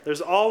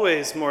There's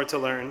always more to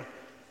learn.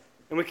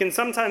 And we can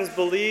sometimes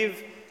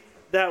believe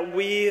that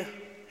we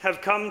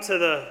have come to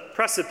the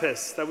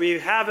precipice, that we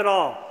have it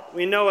all,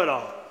 we know it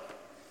all.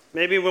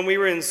 Maybe when we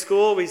were in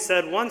school, we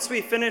said, once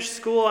we finish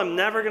school, I'm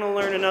never going to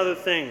learn another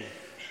thing.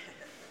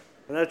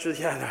 And that's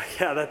just,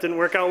 that didn't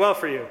work out well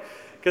for you.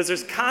 Because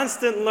there's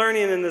constant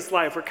learning in this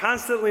life. We're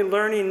constantly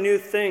learning new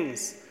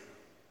things.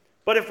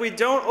 But if we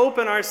don't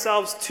open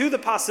ourselves to the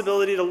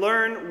possibility to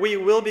learn, we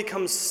will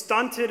become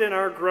stunted in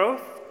our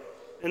growth.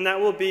 And that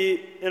will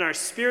be in our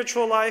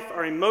spiritual life,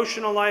 our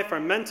emotional life, our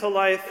mental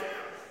life,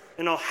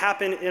 and it'll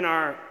happen in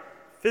our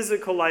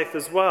physical life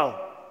as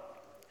well.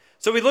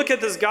 So we look at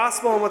this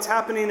gospel, and what's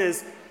happening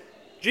is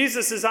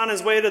Jesus is on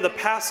his way to the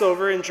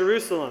Passover in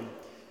Jerusalem.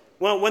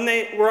 Well, when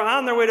they were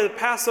on their way to the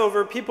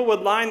Passover, people would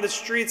line the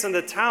streets and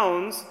the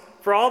towns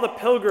for all the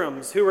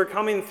pilgrims who were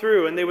coming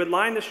through, and they would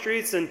line the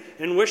streets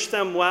and wish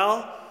them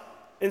well.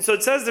 And so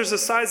it says there's a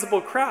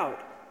sizable crowd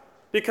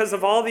because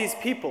of all these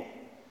people.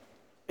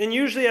 And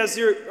usually as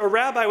a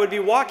rabbi would be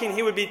walking,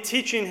 he would be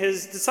teaching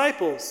his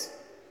disciples.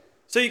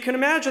 So you can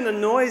imagine the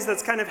noise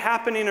that's kind of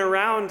happening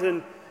around,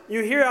 and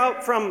you hear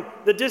out from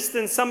the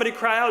distance somebody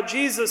cry out,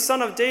 "Jesus,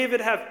 Son of David,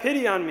 have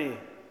pity on me."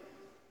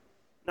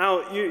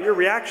 Now, your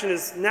reaction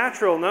is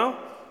natural, no?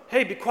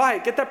 Hey, be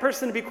quiet. Get that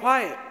person to be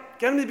quiet.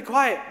 Get them to be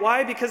quiet.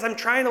 Why? Because I'm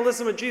trying to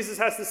listen to what Jesus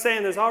has to say,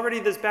 and there's already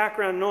this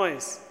background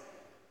noise.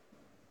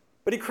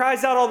 But he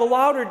cries out all the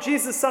louder,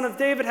 "Jesus, Son of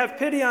David, have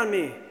pity on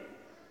me."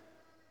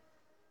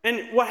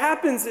 And what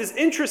happens is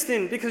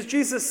interesting because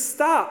Jesus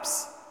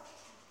stops.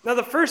 Now,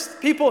 the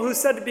first people who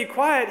said to be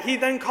quiet, he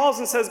then calls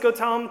and says, "Go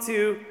tell him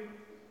to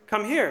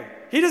come here."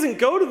 He doesn't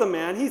go to the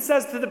man. He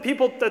says to the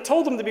people that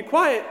told him to be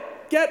quiet,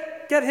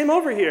 get him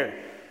over here.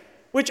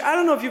 Which, I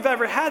don't know if you've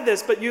ever had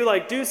this, but you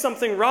do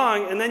something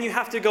wrong and then you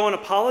have to go and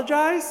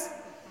apologize.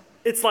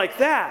 It's like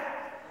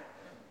that.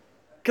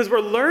 Because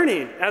we're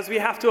learning. As we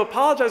have to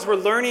apologize, we're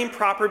learning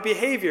proper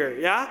behavior,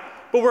 yeah?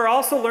 But we're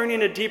also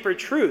learning a deeper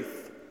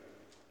truth.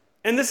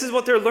 And this is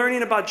what they're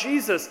learning about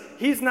Jesus.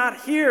 He's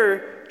not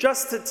here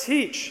just to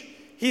teach.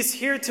 He's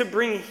here to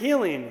bring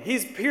healing.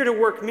 He's here to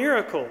work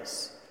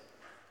miracles.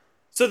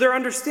 So their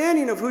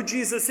understanding of who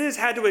Jesus is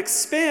had to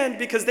expand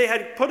because they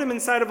had put him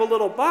inside of a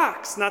little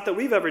box. Not that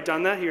we've ever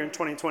done that here in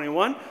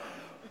 2021.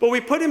 But we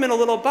put him in a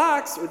little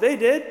box, or they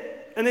did,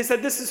 and they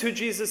said, this is who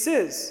Jesus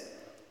is.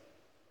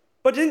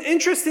 But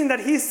interesting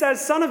that he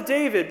says Son of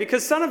David,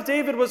 because Son of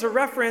David was a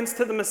reference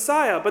to the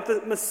Messiah. But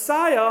the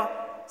Messiah,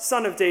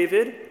 Son of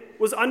David,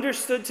 was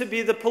understood to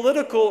be the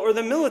political or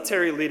the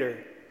military leader,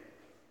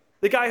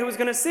 the guy who was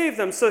going to save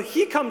them. So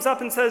he comes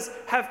up and says,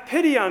 "Have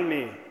pity on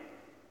me.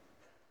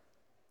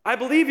 I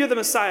believe you're the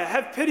Messiah.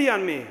 Have pity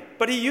on me."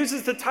 But he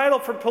uses the title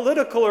for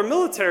political or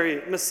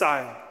military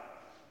Messiah.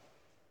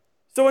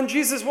 So when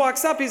Jesus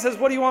walks up, he says,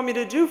 "What do you want me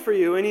to do for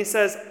you?" And he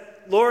says,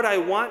 "Lord, I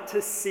want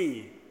to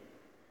see.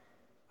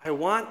 I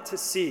want to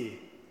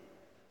see."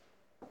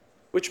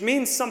 Which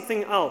means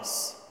something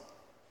else.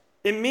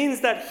 It means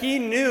that he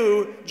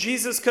knew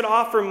Jesus could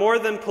offer more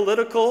than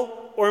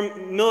political or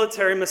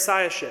military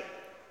messiahship.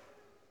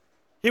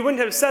 He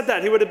wouldn't have said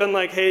that. He would have been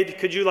like, "Hey,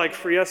 could you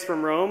free us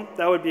from Rome?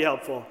 That would be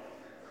helpful."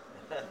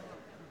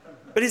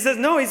 But he says,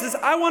 no, he says,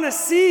 "I want to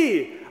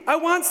see. I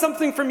want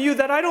something from you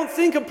that I don't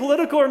think a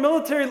political or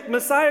military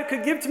Messiah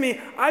could give to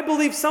me. I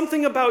believe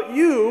something about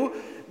you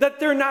that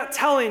they're not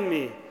telling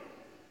me."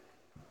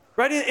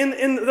 Right?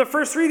 In the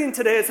first reading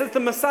today, it says the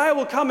Messiah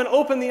will come and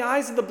open the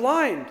eyes of the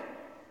blind.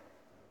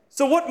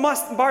 So what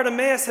must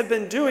Bartimaeus have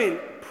been doing?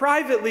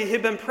 Privately,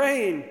 he'd been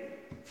praying.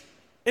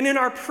 And in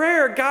our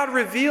prayer, God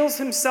reveals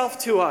himself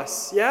to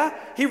us, yeah?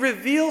 He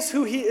reveals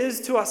who he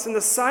is to us in the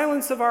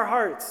silence of our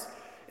hearts.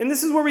 And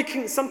this is where we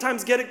can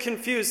sometimes get it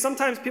confused.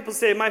 Sometimes people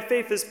say, "My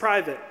faith is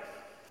private."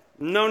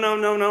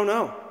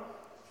 No.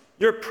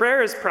 Your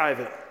prayer is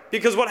private.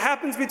 Because what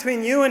happens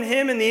between you and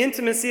him in the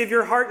intimacy of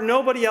your heart,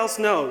 nobody else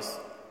knows.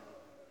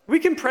 We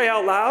can pray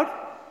out loud.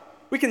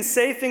 We can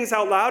say things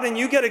out loud, and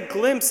you get a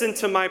glimpse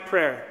into my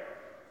prayer.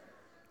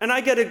 And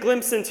I get a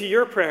glimpse into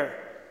your prayer.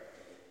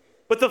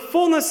 But the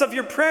fullness of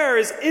your prayer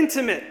is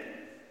intimate.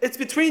 It's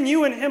between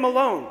you and him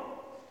alone.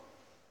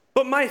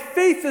 But my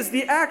faith is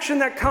the action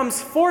that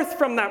comes forth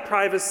from that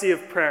privacy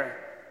of prayer.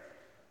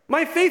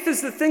 My faith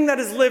is the thing that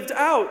is lived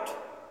out.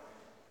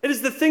 It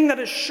is the thing that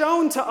is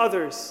shown to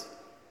others,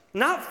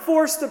 not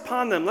forced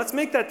upon them. Let's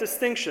make that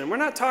distinction. We're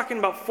not talking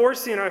about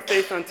forcing our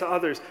faith onto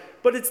others,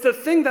 but it's the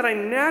thing that I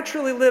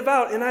naturally live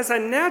out. And as I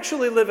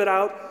naturally live it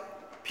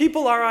out,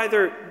 people are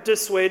either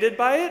dissuaded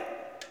by it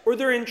or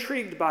they're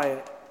intrigued by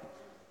it.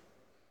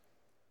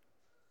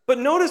 But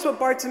notice what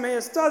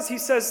Bartimaeus does. He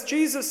says,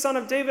 "Jesus, Son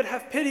of David,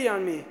 have pity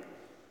on me."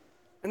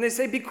 And they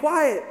say, "Be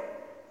quiet."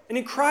 And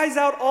he cries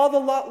out all the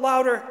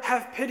louder,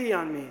 "Have pity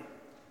on me."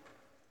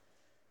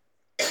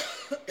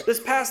 This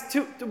past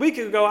week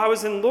ago, I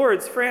was in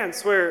Lourdes,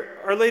 France, where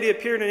Our Lady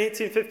appeared in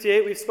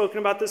 1858. We've spoken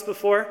about this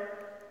before.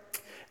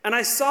 And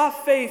I saw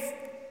faith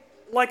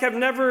like I've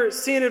never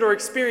seen it or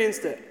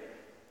experienced it.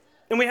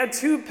 And we had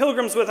two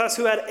pilgrims with us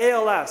who had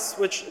ALS,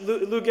 which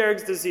Lou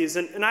Gehrig's disease.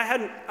 And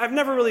I've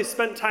never really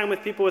spent time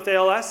with people with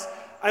ALS.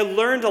 I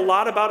learned a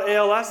lot about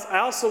ALS. I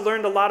also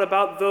learned a lot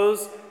about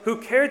those who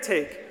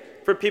caretake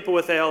for people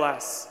with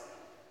ALS.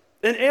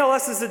 And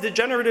ALS is a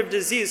degenerative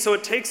disease, so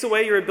it takes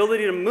away your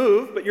ability to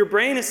move, but your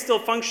brain is still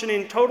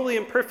functioning totally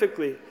and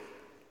perfectly.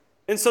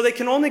 And so they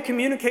can only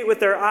communicate with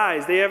their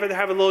eyes. They either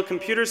have a little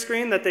computer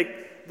screen that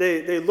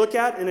they look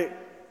at and it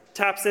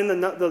taps in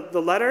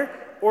the letter,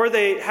 or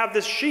they have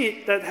this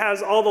sheet that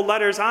has all the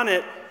letters on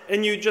it,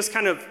 and you just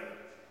kind of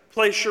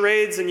play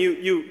charades and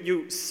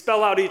you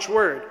spell out each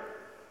word.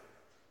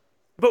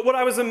 But what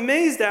I was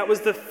amazed at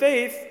was the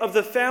faith of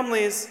the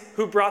families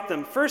who brought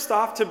them. First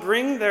off, to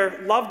bring their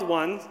loved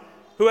ones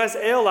who has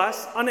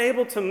ALS,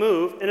 unable to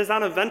move, and is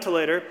on a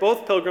ventilator,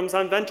 both pilgrims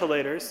on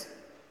ventilators,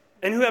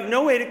 and who have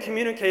no way to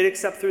communicate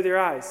except through their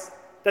eyes.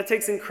 That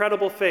takes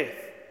incredible faith.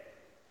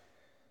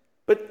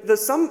 But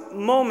there's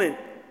some moment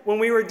when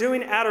we were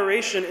doing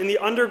adoration in the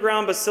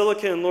underground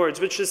Basilica in Lourdes,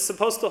 which is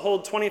supposed to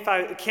hold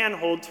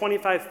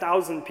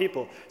 25,000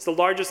 people. It's the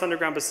largest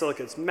underground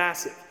basilica. It's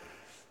massive.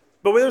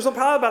 But there was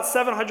probably about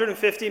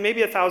 750,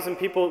 maybe 1,000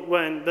 people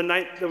when the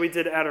night that we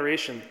did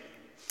adoration.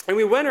 And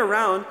we went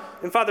around,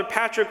 and Father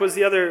Patrick was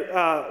the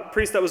other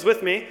priest that was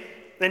with me,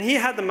 and he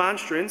had the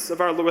monstrance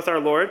with our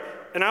Lord,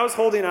 and I was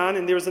holding on,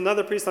 and there was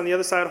another priest on the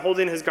other side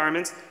holding his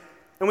garments.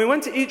 And we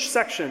went to each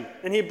section,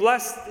 and he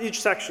blessed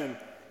each section.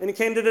 And he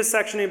came to this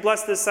section, he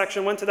blessed this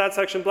section, went to that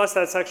section, blessed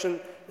that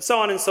section, so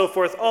on and so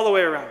forth, all the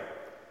way around.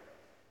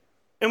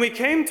 And we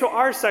came to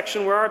our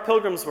section where our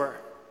pilgrims were.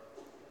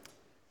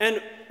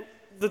 And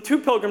the two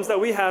pilgrims that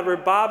we had were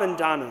Bob and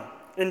Donna.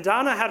 And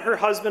Donna had her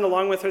husband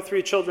along with her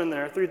 3 children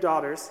there, 3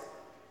 daughters.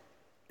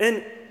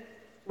 And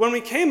when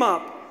we came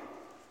up,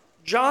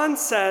 John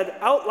said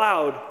out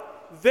loud,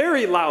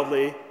 very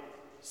loudly,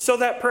 so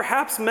that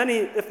perhaps many,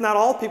 if not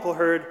all people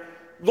heard,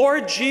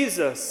 "Lord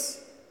Jesus,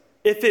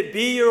 if it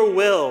be your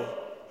will,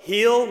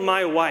 heal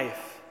my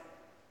wife."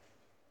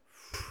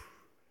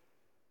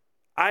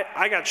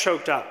 I got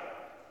choked up.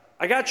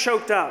 I got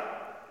choked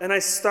up, and I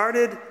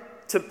started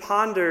to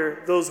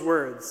ponder those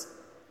words.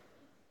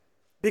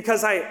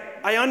 Because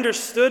I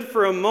understood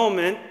for a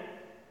moment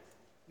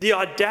the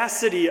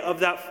audacity of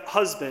that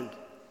husband,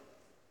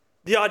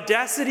 the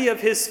audacity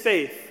of his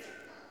faith,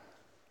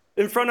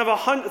 in front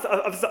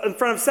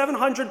of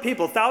 700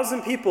 people,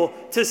 1,000 people,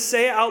 to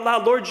say out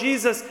loud, "Lord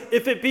Jesus,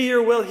 if it be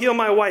your will, heal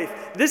my wife."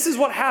 This is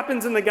what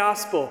happens in the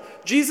gospel.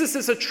 Jesus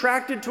is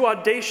attracted to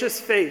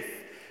audacious faith.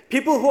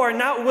 People who are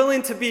not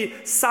willing to be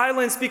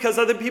silenced because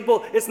other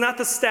people, it's not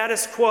the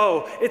status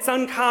quo. It's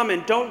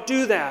uncommon. Don't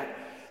do that.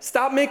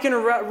 Stop making a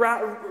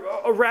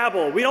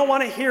rabble. We don't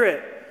want to hear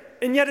it.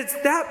 And yet it's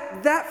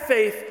that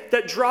faith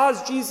that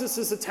draws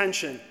Jesus'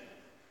 attention.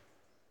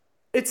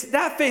 It's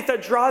that faith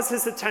that draws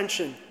his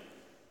attention.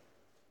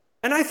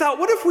 And I thought,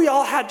 what if we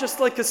all had just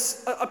like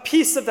a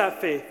piece of that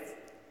faith?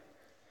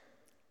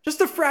 Just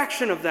a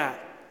fraction of that.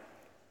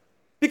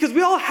 Because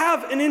we all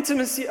have an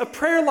intimacy, a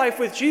prayer life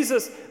with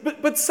Jesus,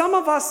 but some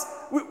of us,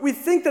 we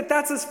think that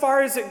that's as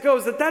far as it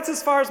goes, that that's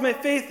as far as my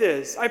faith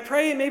is. I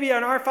pray maybe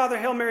an Our Father,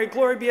 Hail Mary,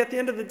 glory be at the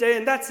end of the day,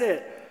 and that's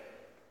it.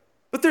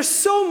 But there's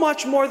so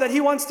much more that he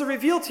wants to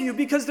reveal to you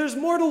because there's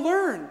more to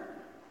learn.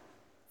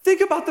 Think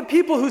about the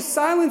people who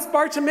silenced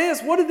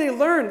Bartimaeus. What did they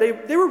learn?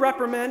 They were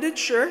reprimanded,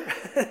 sure.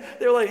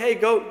 They were like, "Hey,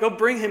 go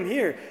bring him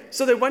here."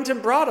 So they went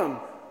and brought him.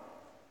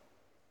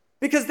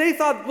 Because they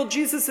thought, well,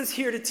 Jesus is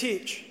here to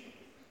teach.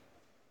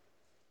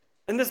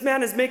 And this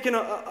man is making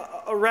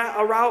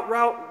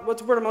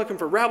what's the word I'm looking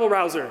for?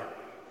 Rabble-rouser.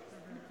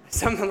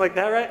 Something like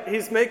that, right?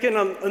 He's making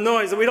a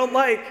noise that we don't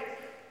like.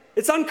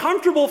 It's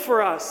uncomfortable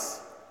for us.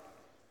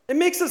 It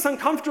makes us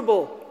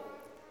uncomfortable.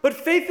 But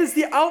faith is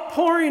the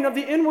outpouring of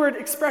the inward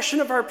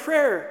expression of our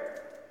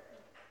prayer.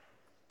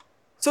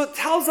 So it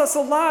tells us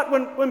a lot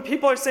when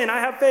people are saying, "I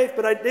have faith,"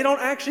 but they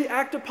don't actually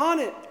act upon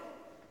it.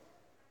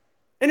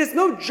 And it's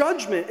no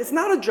judgment. It's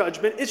not a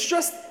judgment. It's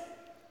just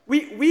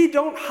we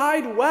don't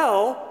hide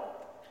well.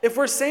 If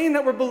we're saying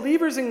that we're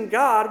believers in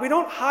God, we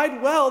don't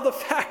hide well the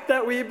fact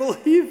that we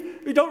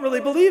don't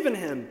really believe in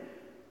him.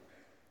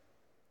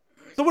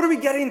 So what are we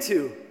getting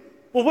to?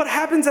 Well, what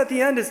happens at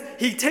the end is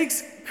he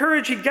takes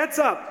courage, he gets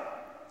up.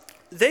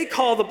 They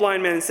call the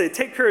blind man and say,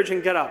 "Take courage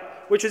and get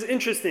up," which is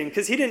interesting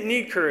because he didn't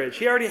need courage.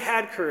 He already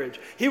had courage.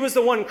 He was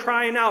the one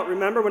crying out.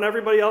 Remember when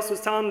everybody else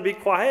was telling him to be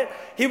quiet?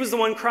 He was the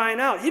one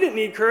crying out. He didn't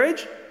need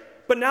courage.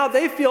 But now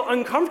they feel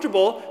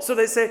uncomfortable, so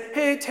they say,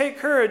 "Hey, take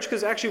courage,"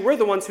 because actually we're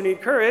the ones who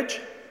need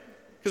courage.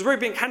 Because we're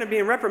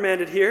being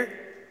reprimanded here.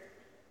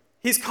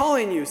 He's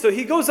calling you. So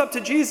he goes up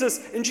to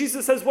Jesus, and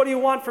Jesus says, "What do you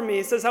want from me?"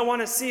 He says, "I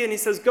want to see." And he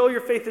says, "Go, your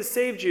faith has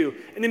saved you."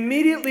 And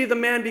immediately the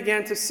man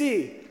began to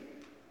see.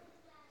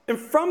 And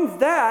from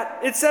that,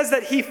 it says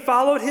that he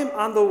followed him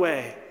on the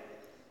way.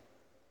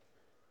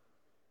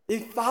 He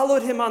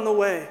followed him on the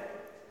way.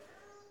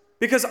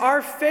 Because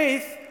our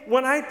faith,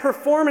 when I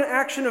perform an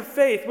action of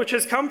faith, which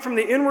has come from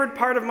the inward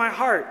part of my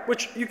heart,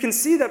 which you can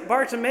see that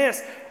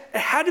Bartimaeus It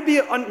had to be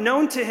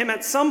unknown to him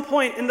at some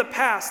point in the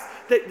past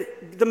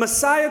that the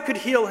Messiah could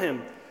heal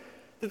him.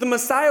 That the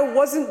Messiah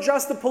wasn't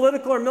just a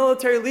political or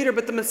military leader,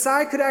 but the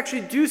Messiah could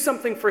actually do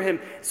something for him.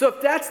 So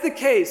if that's the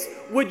case,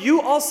 would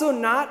you also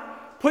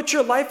not put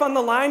your life on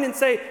the line and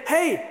say,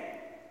 hey,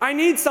 I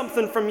need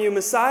something from you,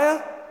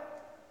 Messiah.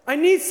 I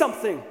need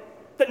something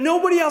that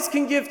nobody else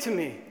can give to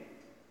me.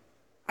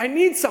 I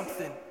need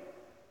something.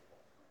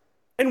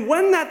 And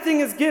when that thing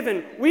is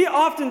given, we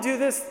often do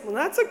this, well,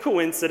 that's a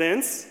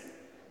coincidence.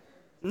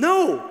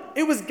 No,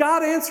 it was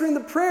God answering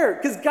the prayer,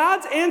 because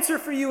God's answer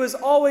for you is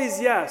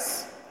always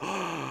yes.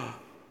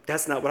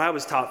 That's not what I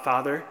was taught,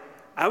 Father.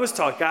 I was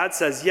taught God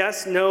says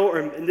yes, no,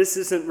 or this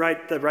isn't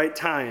the right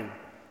time.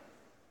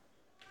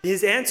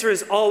 His answer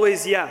is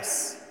always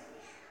yes.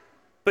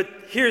 But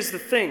here's the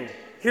thing.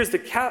 Here's the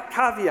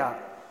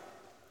caveat.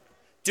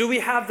 Do we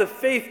have the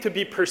faith to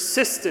be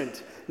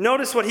persistent?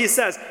 Notice what he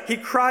says. He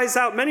cries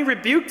out. Many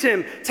rebuked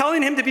him,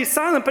 telling him to be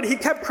silent, but he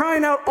kept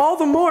crying out all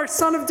the more,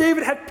 Son of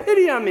David, have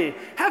pity on me.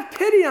 Have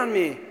pity on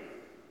me.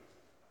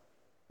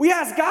 We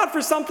ask God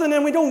for something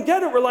and we don't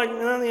get it. We're like,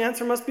 no, the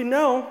answer must be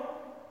no.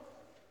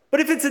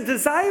 But if it's a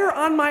desire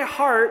on my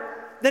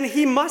heart, then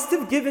he must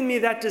have given me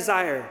that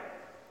desire.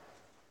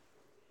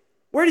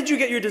 Where did you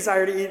get your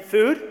desire to eat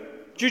food?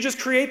 Did you just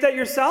create that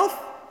yourself?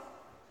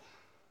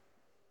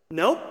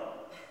 Nope.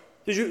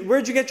 Where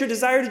did you get your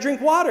desire to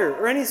drink water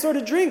or any sort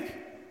of drink?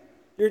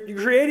 You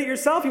create it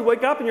yourself. You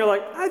wake up and you're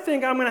like, I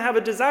think I'm going to have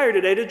a desire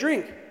today to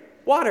drink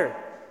water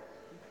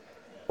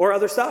or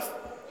other stuff.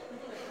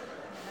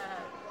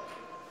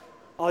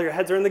 All your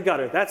heads are in the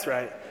gutter. That's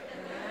right.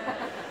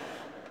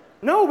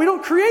 No, we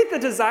don't create the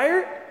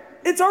desire.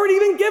 It's already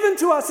been given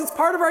to us. It's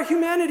part of our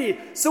humanity.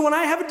 So when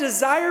I have a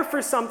desire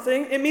for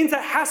something, it means it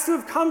has to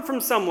have come from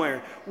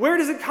somewhere. Where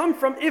does it come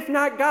from if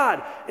not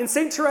God? And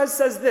St. Therese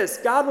says this,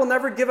 God will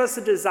never give us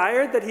a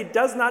desire that he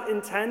does not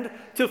intend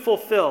to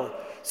fulfill.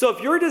 So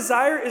if your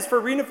desire is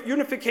for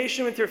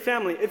unification with your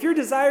family, if your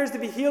desire is to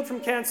be healed from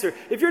cancer,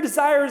 if your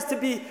desire is to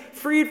be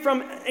freed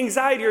from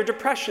anxiety or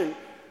depression,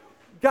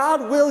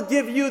 God will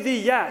give you the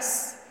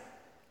yes.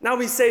 Now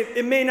we say,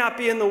 it may not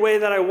be in the way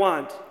that I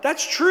want.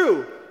 That's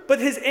true. But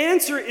his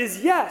answer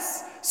is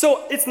yes.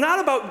 So it's not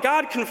about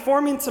God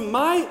conforming to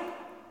my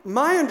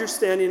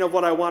understanding of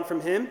what I want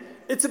from him.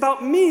 It's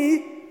about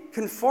me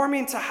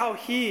conforming to how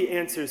he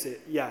answers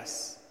it,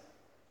 yes.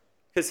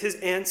 Because his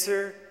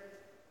answer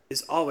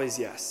is always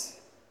yes.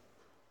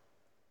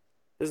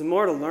 There's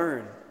more to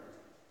learn.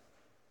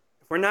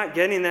 If we're not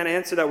getting that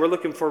answer that we're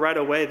looking for right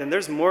away, then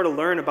there's more to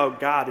learn about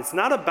God. It's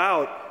not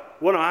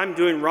about what I'm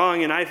doing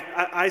wrong and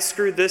I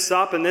screwed this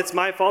up and it's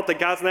my fault that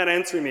God's not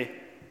answering me.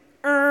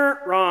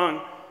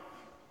 Wrong.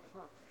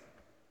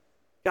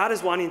 God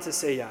is wanting to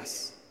say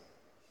yes.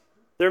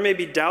 There may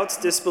be doubts,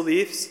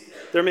 disbeliefs.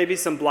 There may be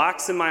some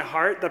blocks in my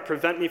heart that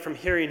prevent me from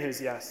hearing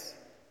his yes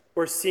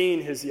or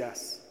seeing his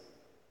yes.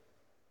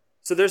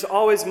 So there's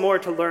always more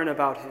to learn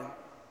about him.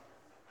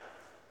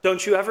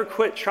 Don't you ever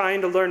quit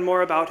trying to learn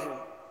more about him.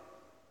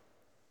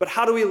 But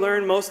how do we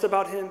learn most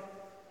about him?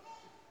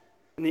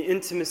 In the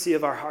intimacy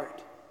of our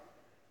heart,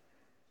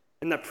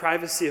 in the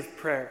privacy of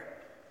prayer.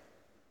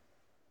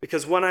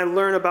 Because when I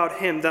learn about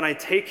him, then I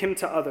take him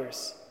to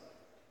others.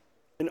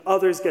 And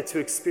others get to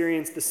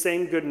experience the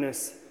same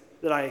goodness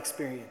that I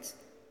experienced.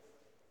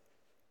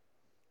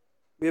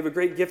 We have a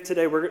great gift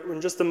today.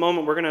 In just a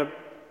moment, we're going to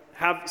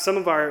have some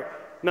of our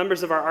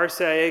members of our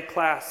RCIA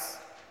class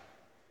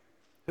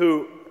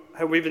who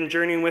we've been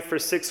journeying with for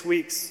 6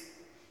 weeks.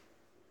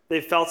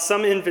 They felt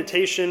some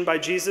invitation by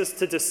Jesus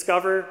to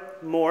discover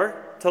more,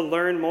 to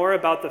learn more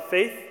about the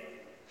faith.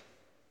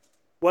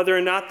 Whether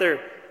or not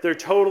they're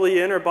totally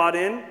in or bought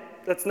in,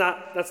 that's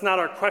not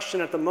our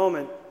question at the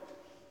moment.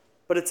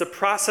 But it's a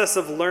process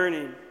of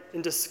learning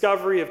and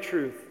discovery of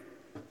truth.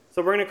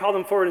 So we're going to call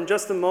them forward in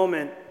just a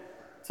moment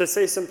to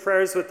say some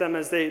prayers with them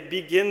as they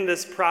begin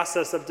this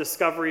process of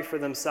discovery for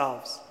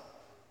themselves.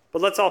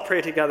 But let's all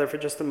pray together for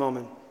just a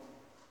moment.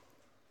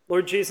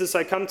 Lord Jesus,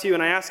 I come to you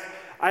and I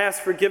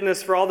ask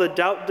forgiveness for all the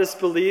doubt,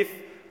 disbelief,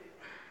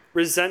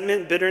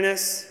 resentment,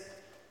 bitterness,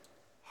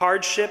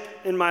 hardship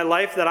in my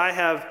life that I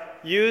have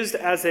used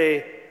as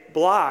a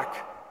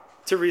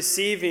block to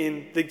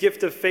receiving the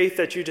gift of faith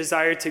that you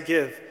desire to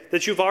give,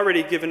 that you've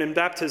already given in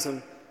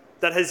baptism,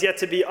 that has yet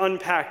to be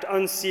unpacked,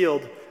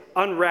 unsealed,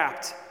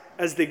 unwrapped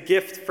as the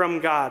gift from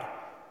God.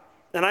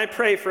 And I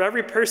pray for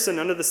every person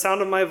under the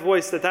sound of my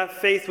voice that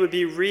faith would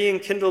be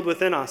re-enkindled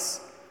within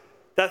us.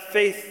 That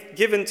faith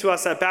given to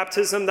us at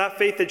baptism, that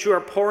faith that you are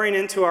pouring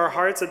into our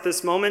hearts at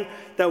this moment,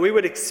 that we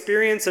would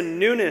experience a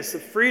newness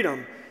of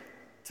freedom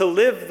to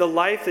live the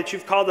life that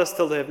you've called us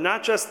to live.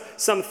 Not just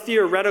some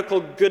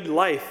theoretical good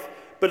life,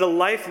 but a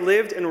life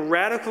lived in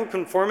radical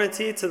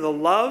conformity to the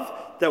love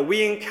that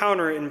we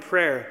encounter in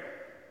prayer.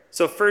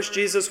 So first,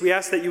 Jesus, we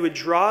ask that you would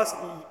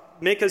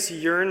make us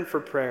yearn for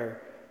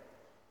prayer.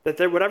 That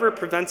whatever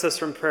prevents us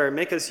from prayer,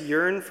 make us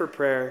yearn for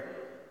prayer,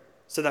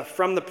 so that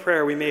from the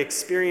prayer we may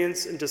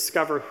experience and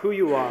discover who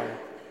you are.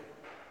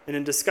 And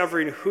in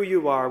discovering who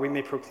you are, we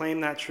may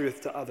proclaim that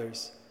truth to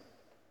others.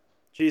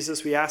 In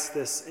Jesus, we ask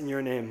this in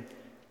your name.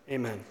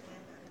 Amen.